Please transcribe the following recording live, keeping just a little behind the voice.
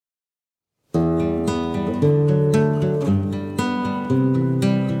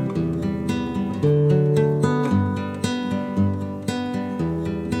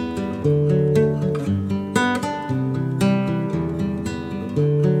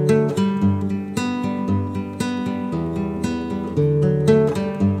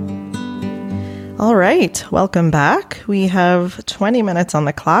right, welcome back. We have 20 minutes on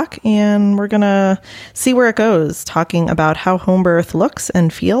the clock, and we're going to see where it goes, talking about how home birth looks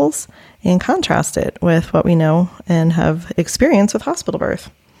and feels, and contrast it with what we know and have experienced with hospital birth.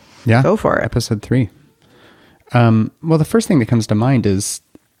 Yeah. Go for it. Episode 3. Well, the first thing that comes to mind is,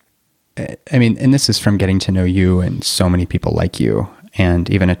 and this is from getting to know you and so many people like you, and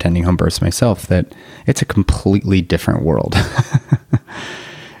even attending home births myself, that it's a completely different world.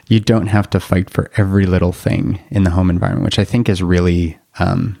 You don't have to fight for every little thing in the home environment, which I think is really,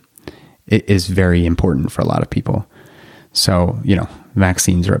 it is very important for a lot of people. So,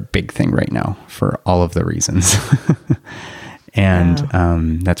 vaccines are a big thing right now for all of the reasons. And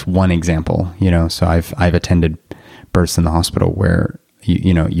that's one example, so I've attended births in the hospital where,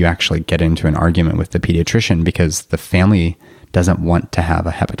 you actually get into an argument with the pediatrician because the family doesn't want to have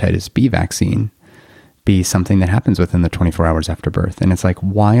a hepatitis B vaccine be something that happens within the 24 hours after birth. And it's like,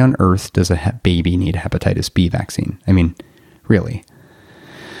 why on earth does a baby need a hepatitis B vaccine? I mean, really?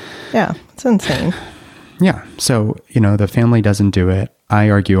 Yeah, it's insane. Yeah. So, the family doesn't do it. I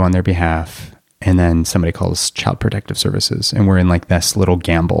argue on their behalf. And then somebody calls Child Protective Services. And we're in like this little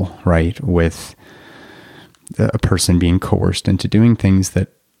gamble, right? With a person being coerced into doing things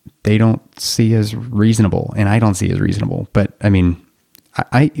that they don't see as reasonable. And I don't see as reasonable. But I mean,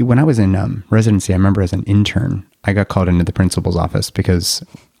 when I was in residency, I remember as an intern, I got called into the principal's office because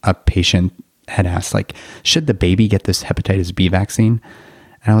a patient had asked, like, should the baby get this hepatitis B vaccine?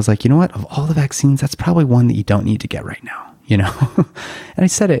 And I was like, you know what? Of all the vaccines, that's probably one that you don't need to get right now, And I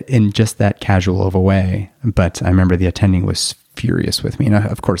said it in just that casual of a way. But I remember the attending was furious with me. And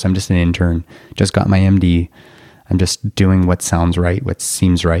of course, I'm just an intern, just got my MD. I'm just doing what sounds right, what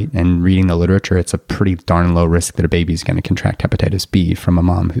seems right. And reading the literature, it's a pretty darn low risk that a baby's going to contract hepatitis B from a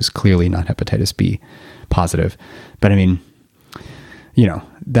mom who's clearly not hepatitis B positive. But I mean,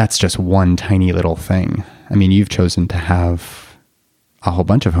 that's just one tiny little thing. I mean, you've chosen to have a whole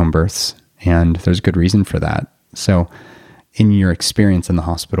bunch of home births, and there's good reason for that. So in your experience in the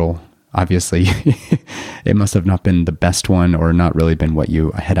hospital, obviously, it must have not been the best one or not really been what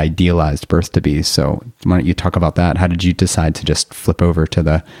you had idealized birth to be. So why don't you talk about that? How did you decide to just flip over to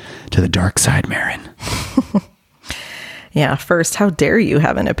the dark side, Marin? Yeah. First, how dare you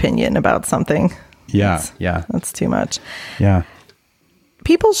have an opinion about something? Yeah. That's too much. Yeah.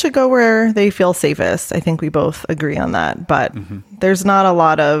 People should go where they feel safest. I think we both agree on that. But there's not a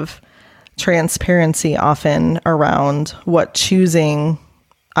lot of transparency often around what choosing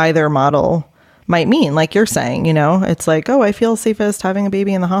either model might mean. Like you're saying, it's like, oh, I feel safest having a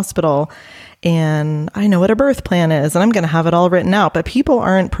baby in the hospital and I know what a birth plan is and I'm going to have it all written out. But people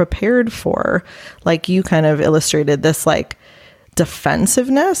aren't prepared for, like you kind of illustrated, this like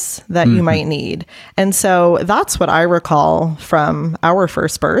defensiveness that you might need. And so that's what I recall from our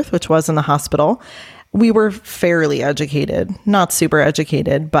first birth, which was in the hospital. We were fairly educated, not super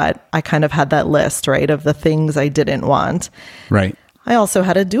educated, but I kind of had that list, right, of the things I didn't want. Right. I also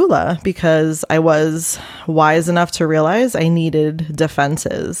had a doula because I was wise enough to realize I needed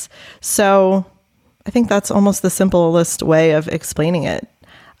defenses. So I think that's almost the simplest way of explaining it.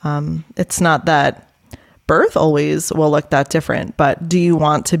 It's not that birth always will look that different, but do you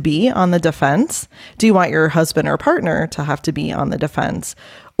want to be on the defense? Do you want your husband or partner to have to be on the defense?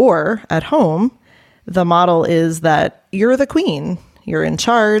 Or at home, the model is that you're the queen, you're in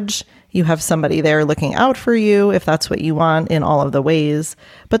charge. You have somebody there looking out for you if that's what you want in all of the ways,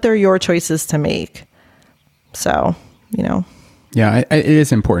 but they're your choices to make. So, Yeah, it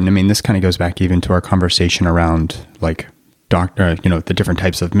is important. I mean, this kind of goes back even to our conversation around like doctor, the different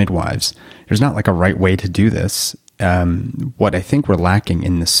types of midwives. There's not like a right way to do this. What I think we're lacking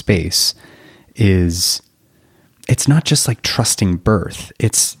in this space is it's not just like trusting birth.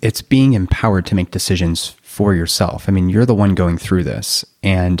 It's being empowered to make decisions for yourself. I mean, you're the one going through this.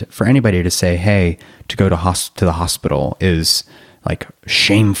 And for anybody to say, hey, to go to the hospital is like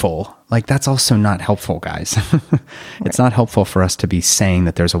shameful. Like that's also not helpful, guys. It's not helpful for us to be saying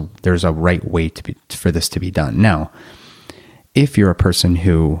that there's a right way for this to be done. Now, if you're a person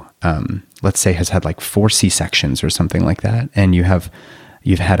who, let's say has had like 4 C-sections or something like that, and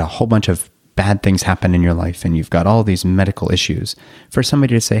you've had a whole bunch of bad things happen in your life and you've got all these medical issues, for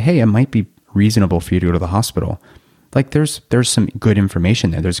somebody to say, hey, it might be reasonable for you to go to the hospital. Like there's some good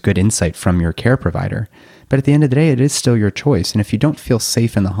information there. There's good insight from your care provider. But at the end of the day, it is still your choice. And if you don't feel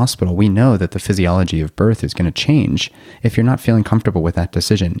safe in the hospital, we know that the physiology of birth is going to change if you're not feeling comfortable with that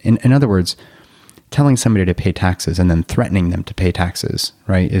decision. In other words, telling somebody to pay taxes and then threatening them to pay taxes,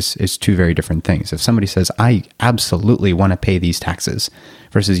 right, is 2 very different things. If somebody says, I absolutely want to pay these taxes,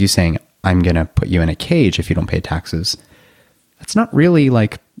 versus you saying, I'm going to put you in a cage if you don't pay taxes, it's not really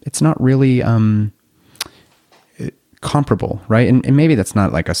comparable, right? And maybe that's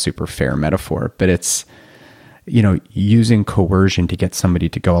not like a super fair metaphor, but it's, using coercion to get somebody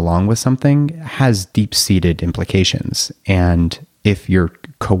to go along with something has deep-seated implications. And if you're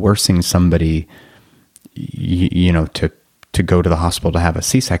coercing somebody, to go to the hospital to have a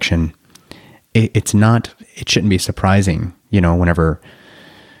C-section, it shouldn't be surprising, whenever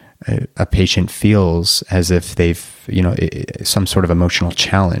a patient feels as if they've, some sort of emotional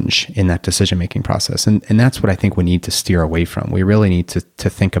challenge in that decision-making process. And that's what I think we need to steer away from. We really need to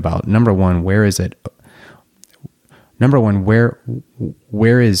think about, number one, where is it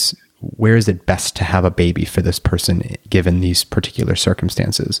best to have a baby for this person given these particular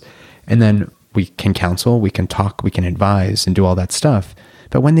circumstances? And then we can counsel, we can talk, we can advise and do all that stuff.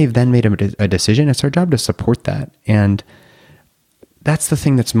 But when they've then made a decision, it's our job to support that. And that's the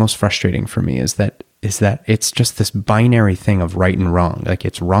thing that's most frustrating for me is that it's just this binary thing of right and wrong. Like,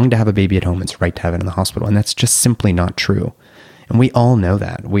 it's wrong to have a baby at home, it's right to have it in the hospital. And that's just simply not true. And we all know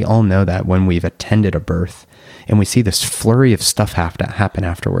that. We all know that when we've attended a birth and we see this flurry of stuff happen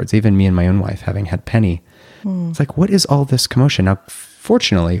afterwards, even me and my own wife having had Penny, it's like, what is all this commotion? Now,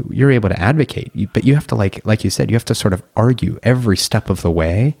 fortunately, you're able to advocate, but you have to, like you said, you have to sort of argue every step of the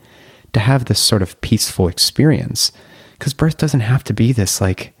way to have this sort of peaceful experience. Because birth doesn't have to be this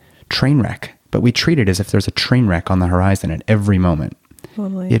like train wreck, but we treat it as if there's a train wreck on the horizon at every moment.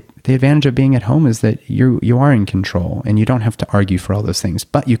 Totally. The advantage of being at home is that you are in control and you don't have to argue for all those things,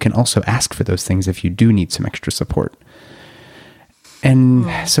 but you can also ask for those things if you do need some extra support. And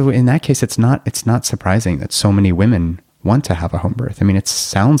so in that case, it's not surprising that so many women want to have a home birth. I mean, it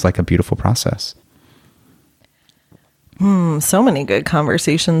sounds like a beautiful process. So many good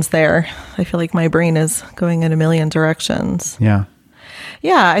conversations there. I feel like my brain is going in a million directions. Yeah.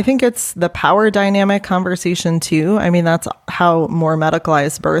 Yeah, I think it's the power dynamic conversation too. I mean, that's how more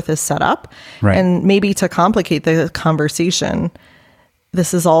medicalized birth is set up. Right. And maybe to complicate the conversation,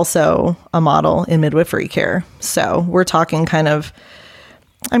 this is also a model in midwifery care. So we're talking kind of,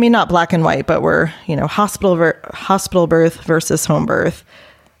 I mean, not black and white, but we're, hospital birth versus home birth.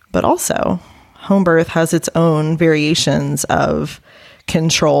 But also, home birth has its own variations of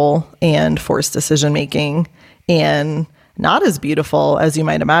control and forced decision making, and not as beautiful as you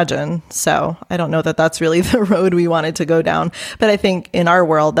might imagine. So I don't know that that's really the road we wanted to go down. But I think in our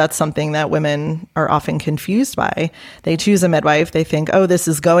world, that's something that women are often confused by. They choose a midwife. They think, oh, this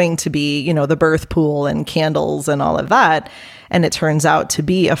is going to be, the birth pool and candles and all of that. And it turns out to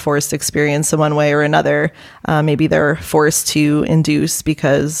be a forced experience in one way or another. Maybe they're forced to induce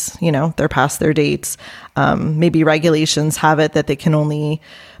because, they're past their dates. Maybe regulations have it that they can only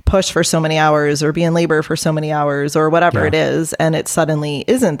push for so many hours or be in labor for so many hours or whatever it is. And it suddenly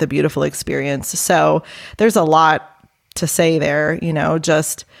isn't the beautiful experience. So there's a lot to say there,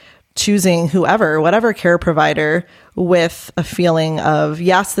 just choosing whatever care provider with a feeling of,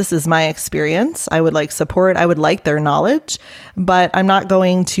 yes, this is my experience. I would like support. I would like their knowledge, but I'm not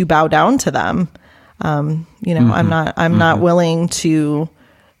going to bow down to them. I'm not willing to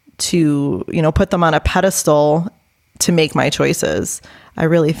put them on a pedestal to make my choices. I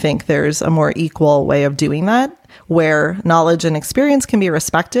really think there's a more equal way of doing that, where knowledge and experience can be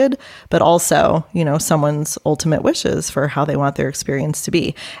respected, but also, someone's ultimate wishes for how they want their experience to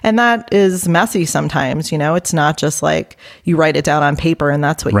be. And that is messy sometimes, it's not just like you write it down on paper and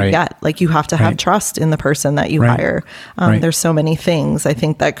that's what you get. Like, you have to have trust in the person that you hire. There's so many things, I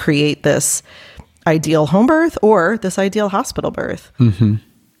think, that create this ideal home birth or this ideal hospital birth. Mm-hmm.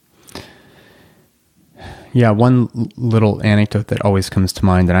 Yeah, one little anecdote that always comes to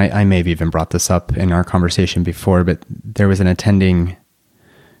mind, and I may have even brought this up in our conversation before, but there was an attending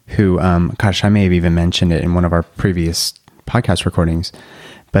who, I may have even mentioned it in one of our previous podcast recordings,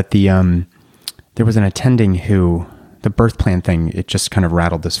 but there was an attending who, the birth plan thing, it just kind of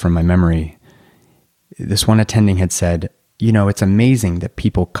rattled this from my memory. This one attending had said, it's amazing that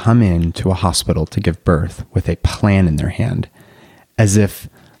people come into a hospital to give birth with a plan in their hand, as if,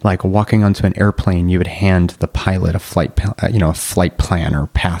 like walking onto an airplane, you would hand the pilot a flight plan or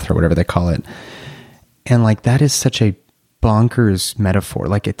path or whatever they call it. And like, that is such a bonkers metaphor.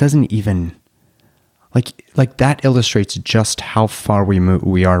 Like, it doesn't even, like that illustrates just how far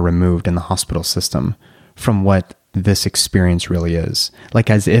we are removed in the hospital system from what this experience really is. Like,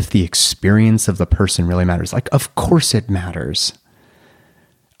 as if the experience of the person really matters. Like, of course it matters.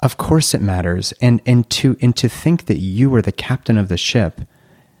 Of course it matters. And to think that you are the captain of the ship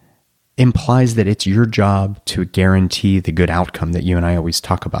implies that it's your job to guarantee the good outcome that you and I always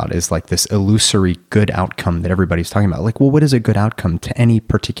talk about, is like this illusory good outcome that everybody's talking about. Like, well, what is a good outcome to any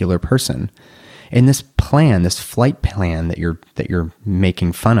particular person? And this plan, this flight plan that you're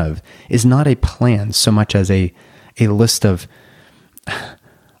making fun of, is not a plan so much as a a list of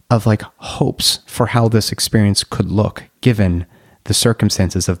like hopes for how this experience could look given the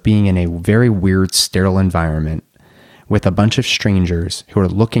circumstances of being in a very weird, sterile environment with a bunch of strangers who are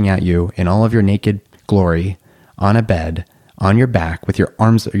looking at you in all of your naked glory on a bed, on your back, with your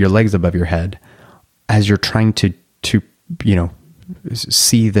arms, your legs above your head, as you're trying to,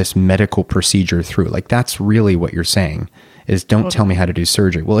 see this medical procedure through. Like, that's really what you're saying is, don't tell me how to do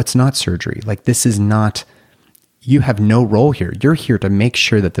surgery. Well, it's not surgery. Like, this is not, you have no role here. You're here to make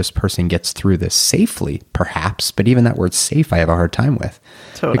sure that this person gets through this safely, perhaps. But even that word safe, I have a hard time with,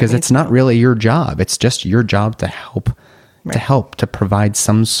 because it's not really your job. It's just your job to help, to provide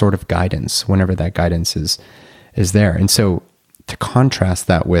some sort of guidance whenever that guidance is there. And so to contrast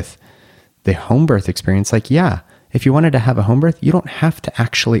that with the home birth experience, like, yeah, if you wanted to have a home birth, you don't have to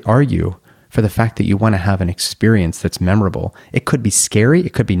actually argue for the fact that you want to have an experience that's memorable. It could be scary.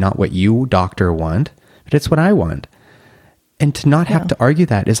 It could be not what you, doctor, want, but it's what I want. And to not have to argue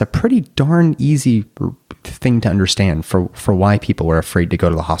that is a pretty darn easy thing to understand for why people were afraid to go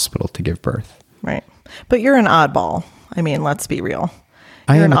to the hospital to give birth. Right. But you're an oddball. I mean, let's be real.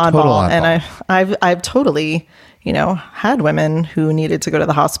 You're an oddball. And I've totally, had women who needed to go to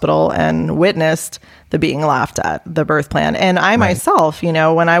the hospital and witnessed the being laughed at, the birth plan. And I myself,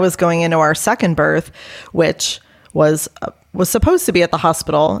 when I was going into our second birth, which was supposed to be at the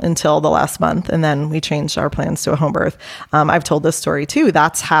hospital until the last month, and then we changed our plans to a home birth. I've told this story too.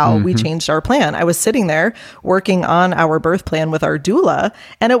 That's how we changed our plan. I was sitting there working on our birth plan with our doula,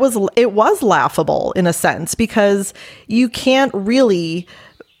 and it was laughable in a sense, because you can't really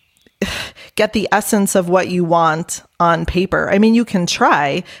get the essence of what you want on paper. I mean, you can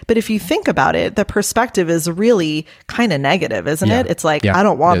try, but if you think about it, the perspective is really kind of negative, isn't it? It's like, I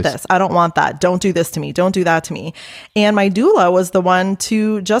don't want this. I don't want that. Don't do this to me. Don't do that to me. And my doula was the one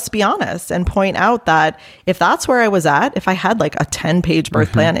to just be honest and point out that if that's where I was at, if I had like a 10-page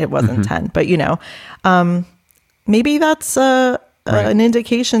birth plan, it wasn't 10, but maybe that's an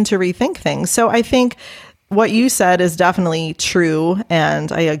indication to rethink things. So I think what you said is definitely true, and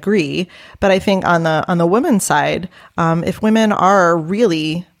I agree. But I think on the women's side, if women are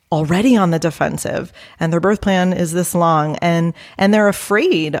really already on the defensive and their birth plan is this long, and they're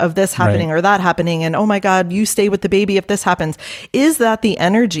afraid of this happening or that happening, and oh my God, you stay with the baby if this happens, is that the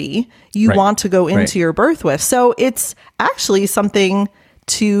energy you want to go into your birth with? So it's actually something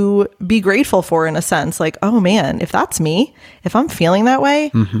to be grateful for, in a sense. Like, oh man, if that's me, if I'm feeling that way,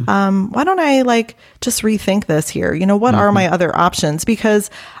 why don't I just rethink this here? What are my other options? Because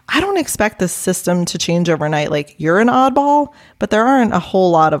I don't expect this system to change overnight. Like, you're an oddball, but there aren't a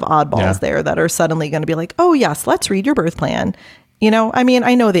whole lot of oddballs there that are suddenly going to be like, oh yes, let's read your birth plan. I mean,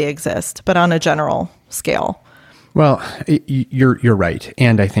 I know they exist, but on a general scale. Well, you're right.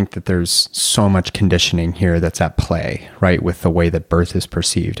 And I think that there's so much conditioning here that's at play, right, with the way that birth is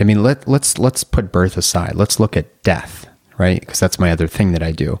perceived. I mean, let's put birth aside. Let's look at death, right? Because that's my other thing that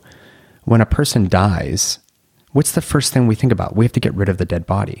I do. When a person dies, what's the first thing we think about? We have to get rid of the dead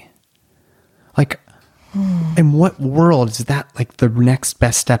body. Like, in what world is that like the next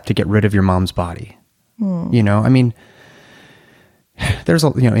best step to get rid of your mom's body? I mean, there's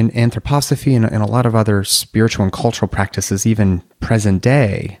in anthroposophy and a lot of other spiritual and cultural practices, even present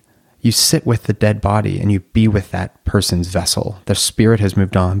day, you sit with the dead body and you be with that person's vessel. The spirit has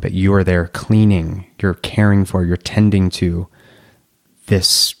moved on, but you are there cleaning, you're caring for, you're tending to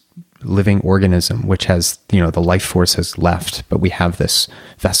this living organism, which has, the life force has left, but we have this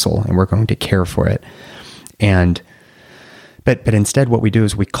vessel and we're going to care for it. And But instead what we do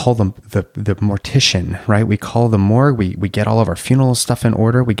is we call them the mortician, right? We call the morgue, we get all of our funeral stuff in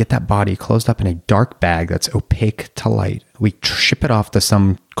order, we get that body closed up in a dark bag that's opaque to light. We ship it off to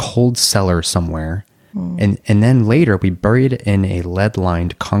some cold cellar somewhere, and then later we bury it in a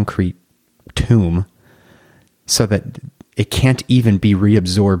lead-lined concrete tomb so that it can't even be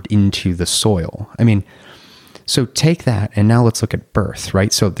reabsorbed into the soil. I mean, so take that, and now let's look at birth,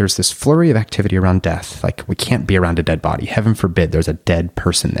 right? So there's this flurry of activity around death. Like, we can't be around a dead body. Heaven forbid there's a dead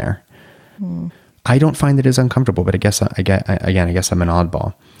person there. I don't find it as uncomfortable, but I guess I'm an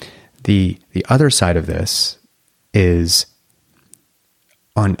oddball. The other side of this is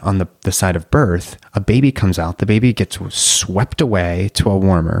on the side of birth, a baby comes out, the baby gets swept away to a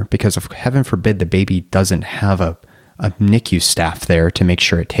warmer because of heaven forbid the baby doesn't have a NICU staff there to make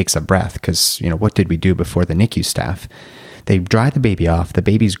sure it takes a breath. Because, what did we do before the NICU staff? They dry the baby off, the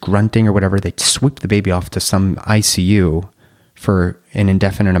baby's grunting or whatever, they sweep the baby off to some ICU for an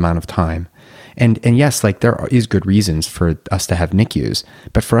indefinite amount of time. And yes, like, there is good reasons for us to have NICUs,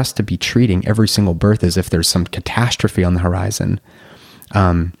 but for us to be treating every single birth as if there's some catastrophe on the horizon,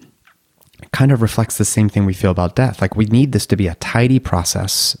 kind of reflects the same thing we feel about death. Like we need this to be a tidy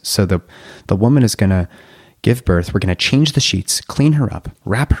process. So the woman is going to give birth. We're going to change the sheets, clean her up,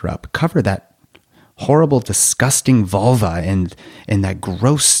 wrap her up, cover that horrible, disgusting vulva and that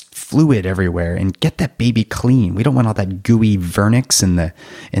gross fluid everywhere, and get that baby clean. We don't want all that gooey vernix and the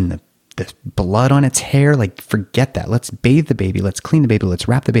blood on its hair. Like, forget that. Let's bathe the baby. Let's clean the baby. Let's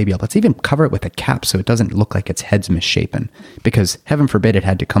wrap the baby up. Let's even cover it with a cap so it doesn't look like its head's misshapen, because heaven forbid it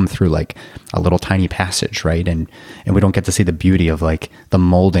had to come through like a little tiny passage, right? And we don't get to see the beauty of like the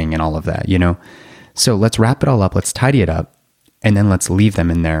molding and all of that, you know? So let's wrap it all up. Let's tidy it up, and then let's leave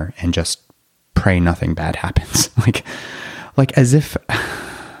them in there and just pray nothing bad happens. like as if,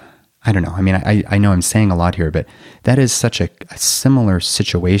 I don't know. I mean, I know I'm saying a lot here, but that is such a similar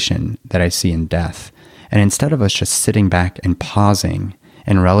situation that I see in death. And instead of us just sitting back and pausing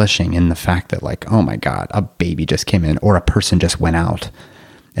and relishing in the fact that like, oh my God, a baby just came in or a person just went out.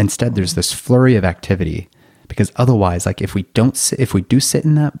 Instead, there's this flurry of activity, because otherwise, like if we do sit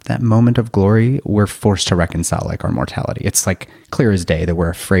in that moment of glory, we're forced to reconcile like our mortality. It's like clear as day that we're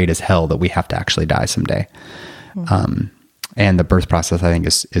afraid as hell that we have to actually die someday. Mm-hmm. And the birth process, I think,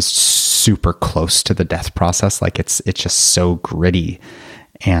 is super close to the death process. Like it's just so gritty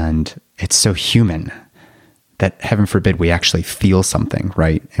and it's so human that heaven forbid we actually feel something,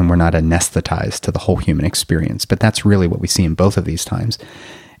 right? And we're not anesthetized to the whole human experience. But that's really what we see in both of these times.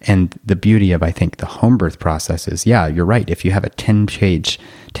 And the beauty of, I think, the home birth process is, yeah, you're right. If you have a 10-page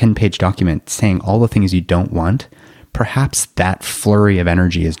document saying all the things you don't want, perhaps that flurry of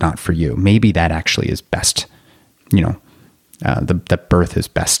energy is not for you. Maybe that actually is best, you know, the birth is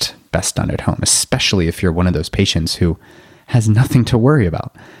best done at home, especially if you're one of those patients who has nothing to worry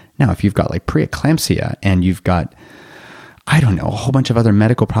about. Now, if you've got like preeclampsia and you've got, I don't know, a whole bunch of other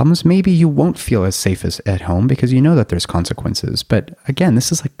medical problems, maybe you won't feel as safe as at home because you know that there's consequences. But again,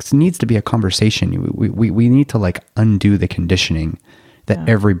 this needs to be a conversation. We need to like undo the conditioning that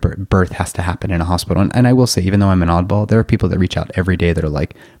every birth has to happen in a hospital. And I will say, even though I'm an oddball, there are people that reach out every day that are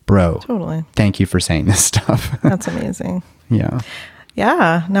like, bro, totally, thank you for saying this stuff. That's amazing. Yeah.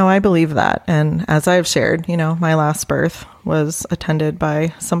 Yeah, no, I believe that. And as I've shared, you know, my last birth was attended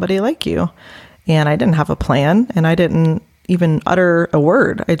by somebody like you, and I didn't have a plan, and I didn't even utter a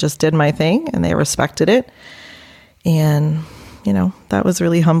word. I just did my thing, and they respected it. And, you know, that was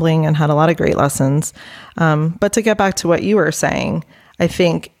really humbling and had a lot of great lessons. But to get back to what you were saying, I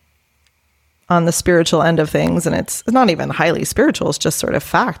think on the spiritual end of things, and it's not even highly spiritual, it's just sort of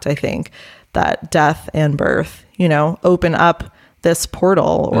fact, I think, that death and birth, you know, open up this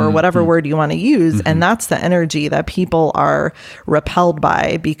portal or whatever word you want to use. Mm-hmm. And that's the energy that people are repelled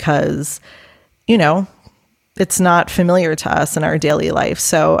by because, you know, it's not familiar to us in our daily life.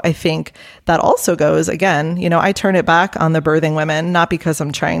 So I think that also goes, again, you know, I turn it back on the birthing women, not because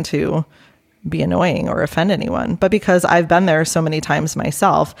I'm trying to be annoying or offend anyone, but because I've been there so many times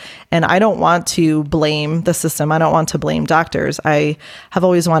myself, and I don't want to blame the system. I don't want to blame doctors. I have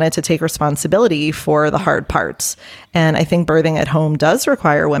always wanted to take responsibility for the hard parts. And I think birthing at home does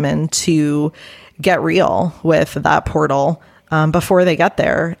require women to get real with that portal before they get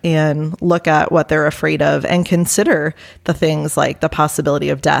there and look at what they're afraid of and consider the things like the possibility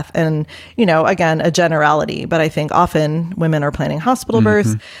of death. And, you know, again, a generality, but I think often women are planning hospital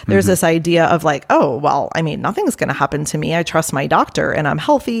births. There's this idea of like, oh, well, I mean, nothing's going to happen to me. I trust my doctor and I'm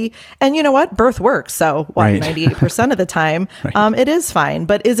healthy. And you know what? Birth works. So 98% of the time, it is fine.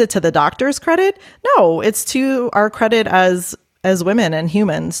 But is it to the doctor's credit? No, it's to our credit as women and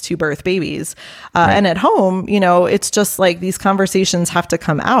humans to birth babies. And at home, you know, it's just like these conversations have to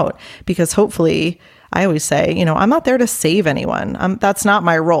come out because hopefully, I always say, you know, I'm not there to save anyone. That's not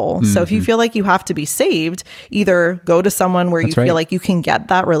my role. So if you feel like you have to be saved, either go to someone where you feel like you can get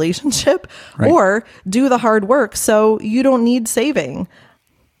that relationship or do the hard work so you don't need saving.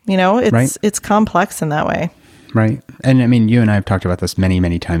 You know, it's complex in that way. Right. And I mean, you and I have talked about this many,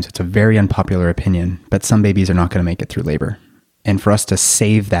 many times. It's a very unpopular opinion, but some babies are not going to make it through labor. And for us to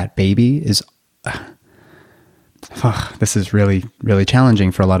save that baby is, this is really, really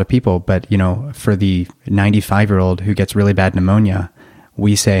challenging for a lot of people. But, you know, for the 95-year-old who gets really bad pneumonia,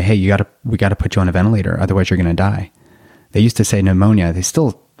 we say, hey, we got to put you on a ventilator. Otherwise you're going to die. They used to say pneumonia.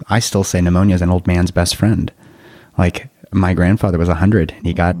 I still say pneumonia is an old man's best friend. Like my grandfather was 100 and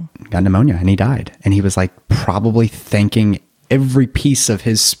he got pneumonia and he died. And he was like probably thanking every piece of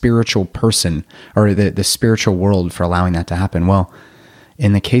his spiritual person or the spiritual world for allowing that to happen. Well,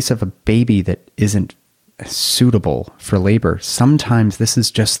 in the case of a baby that isn't suitable for labor, sometimes this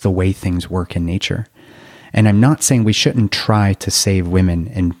is just the way things work in nature. And I'm not saying we shouldn't try to save women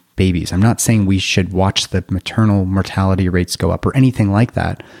and babies. I'm not saying we should watch the maternal mortality rates go up or anything like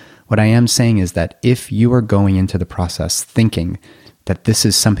that. What I am saying is that if you are going into the process thinking that this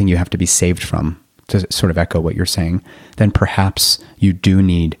is something you have to be saved from, to sort of echo what you're saying, then perhaps you do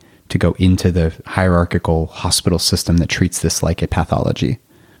need to go into the hierarchical hospital system that treats this like a pathology.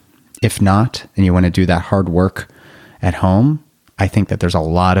 If not, and you want to do that hard work at home, I think that there's a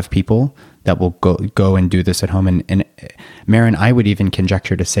lot of people that will go and do this at home. And Maren, I would even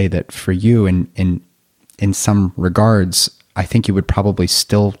conjecture to say that for you, in some regards, I think you would probably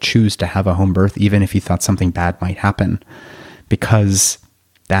still choose to have a home birth, even if you thought something bad might happen, because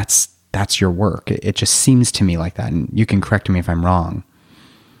that's your work. It just seems to me like that. And you can correct me if I'm wrong.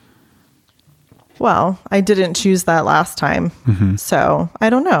 Well, I didn't choose that last time. Mm-hmm. So I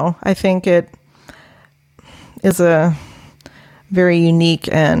don't know. I think it is a very unique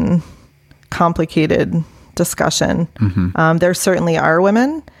and complicated discussion. Mm-hmm. There certainly are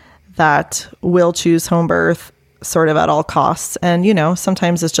women that will choose home birth sort of at all costs. And,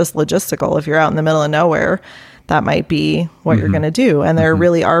 sometimes it's just logistical. If you're out in the middle of nowhere, that might be what you're going to do. And there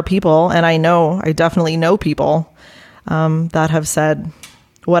really are people, and I definitely know people that have said,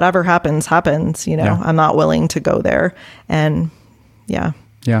 whatever happens. I'm not willing to go there. And yeah.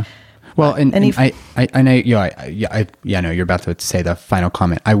 Well, and I know, I know you're about to say the final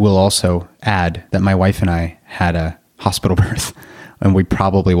comment. I will also add that my wife and I had a hospital birth, and we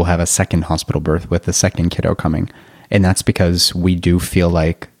probably will have a second hospital birth with the second kiddo coming. And that's because we do feel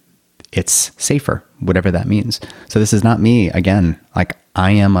like it's safer, whatever that means. So this is not me, again, like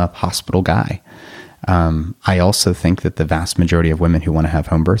I am a hospital guy. I also think that the vast majority of women who want to have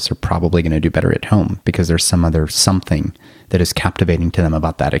home births are probably going to do better at home because there's something that is captivating to them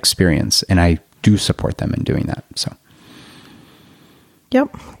about that experience. And I do support them in doing that. So.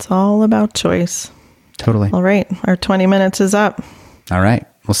 Yep. It's all about choice. Totally. All right. Our 20 minutes is up. All right.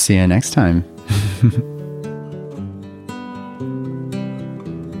 We'll see you next time.